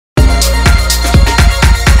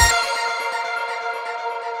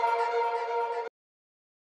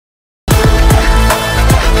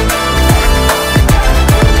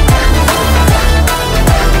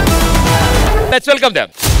Let's welcome them.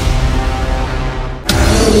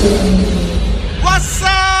 What's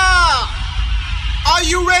up? Are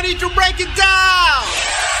you ready to break it down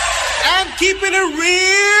and keeping it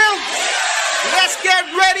real? Let's get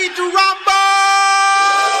ready to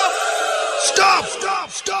rumble. Stop, stop,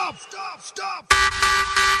 stop, stop, stop.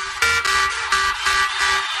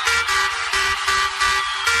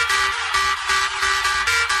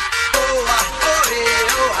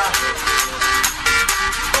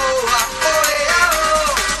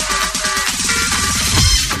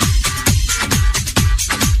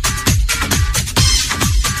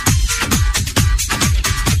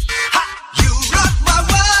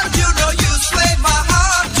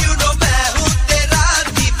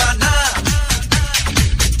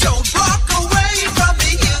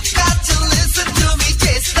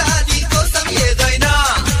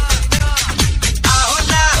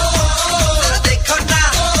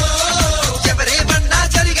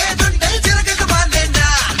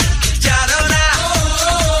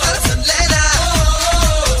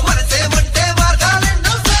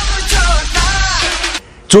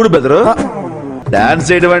 చూడు బెదరు, dance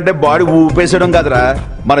చేయడం అంటే body ఊపేసడం కాదురా,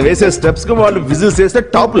 మనం వేసే steps కి వాళ్ళు whistles వేస్తే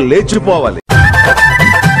టాప్ లేచిపోవాలి.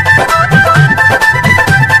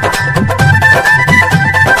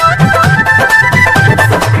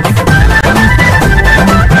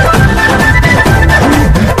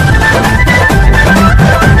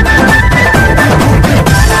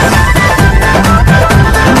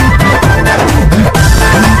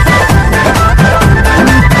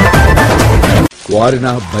 వారిన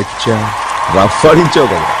బచ్చా రఫ్ ఆడించావు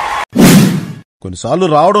కదా. కొన్నిసార్లు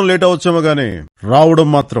రావడం లేట్ అవచ్చేమో గానీ రావడం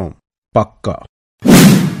మాత్రం పక్కా.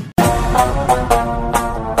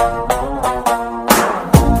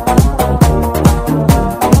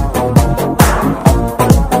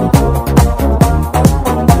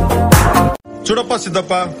 చూడప్ప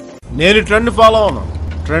సిద్ధప్ప, నేను ట్రెండ్ ఫాలో అవును,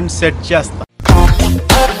 ట్రెండ్ సెట్ చేస్తా.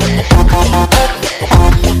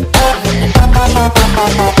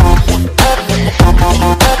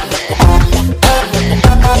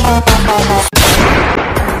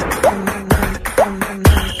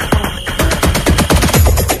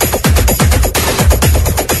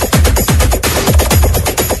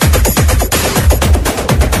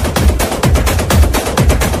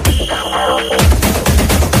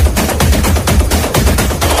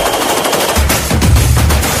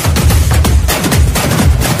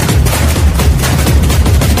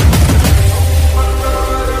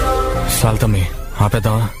 సాల్తమ్మి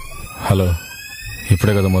ఆపేద్దామా? హలో,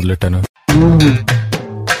 ఇప్పుడే కదా మొదలెట్టాను.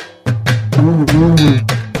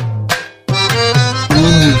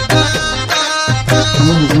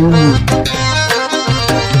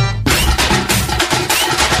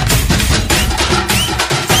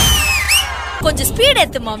 కొంచెం స్పీడ్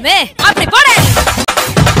ఎత్తు మమ్మే, అప్పుడు పోడే.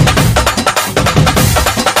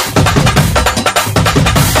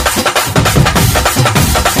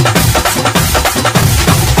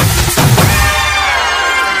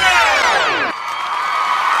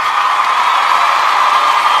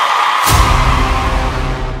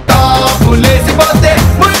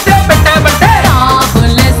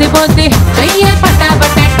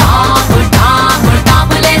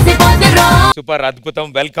 సూపర్, అద్భుతం.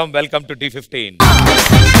 Welcome to D15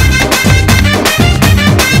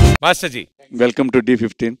 master G. Welcome to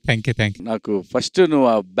D15. Thank you. నాకు ఫస్ట్ నువ్వు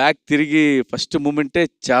ఆ బ్యాక్ తిరిగి ఫస్ట్ మూమెంటే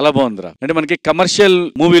చాలా బాగుందిరా. అంటే మనకి కమర్షియల్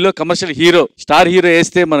మూవీలో కమర్షియల్ హీరో, స్టార్ హీరో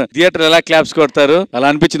వేస్తే మన థియేటర్ ఎలా క్లాప్స్ కొడతారు అలా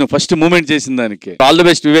అనిపించి నువ్వు ఫస్ట్ మూమెంట్ చేసిన దానికి all the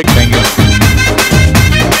best Vivek.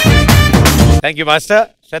 Thank you master.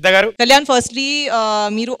 శ్రద్ధ గారు. కళ్యాణ్, ఫస్ట్లీ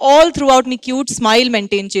మీరు ఆల్ త్రూ అవుట్ మీ క్యూట్ స్మైల్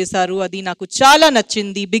మెయింటైన్ చేశారు, అది నాకు చాలా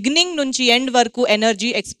నచ్చింది. బిగినింగ్ నుంచి ఎండ్ వరకు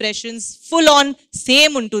energy, expressions full on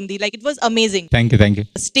same ఉంటుంది. Like it was amazing. Thank you.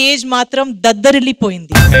 Stage మాత్రం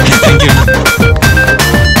దద్దరిల్లిపోయింది.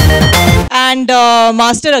 And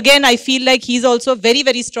master, again I feel like he's also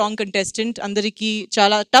very strong contestant. అందరికి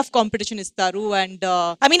చాలా టఫ్ కాంపిటీషన్ ఇస్తారు అండ్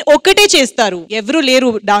ఐ మీన్ ఒకటే చేస్తారు, ఎవరు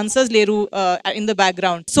లేరు, డాన్సర్స్ లేరు ఇన్ ద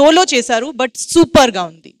బ్యాక్గ్రౌండ్, సోలో చేశారు బట్ సూపర్ గా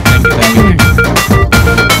ఉంది.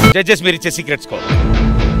 జడ్జెస్ మీరు ఇచ్చే secrets co.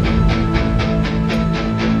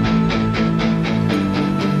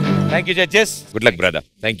 Thank you judges. Good luck brother.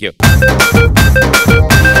 Thank you.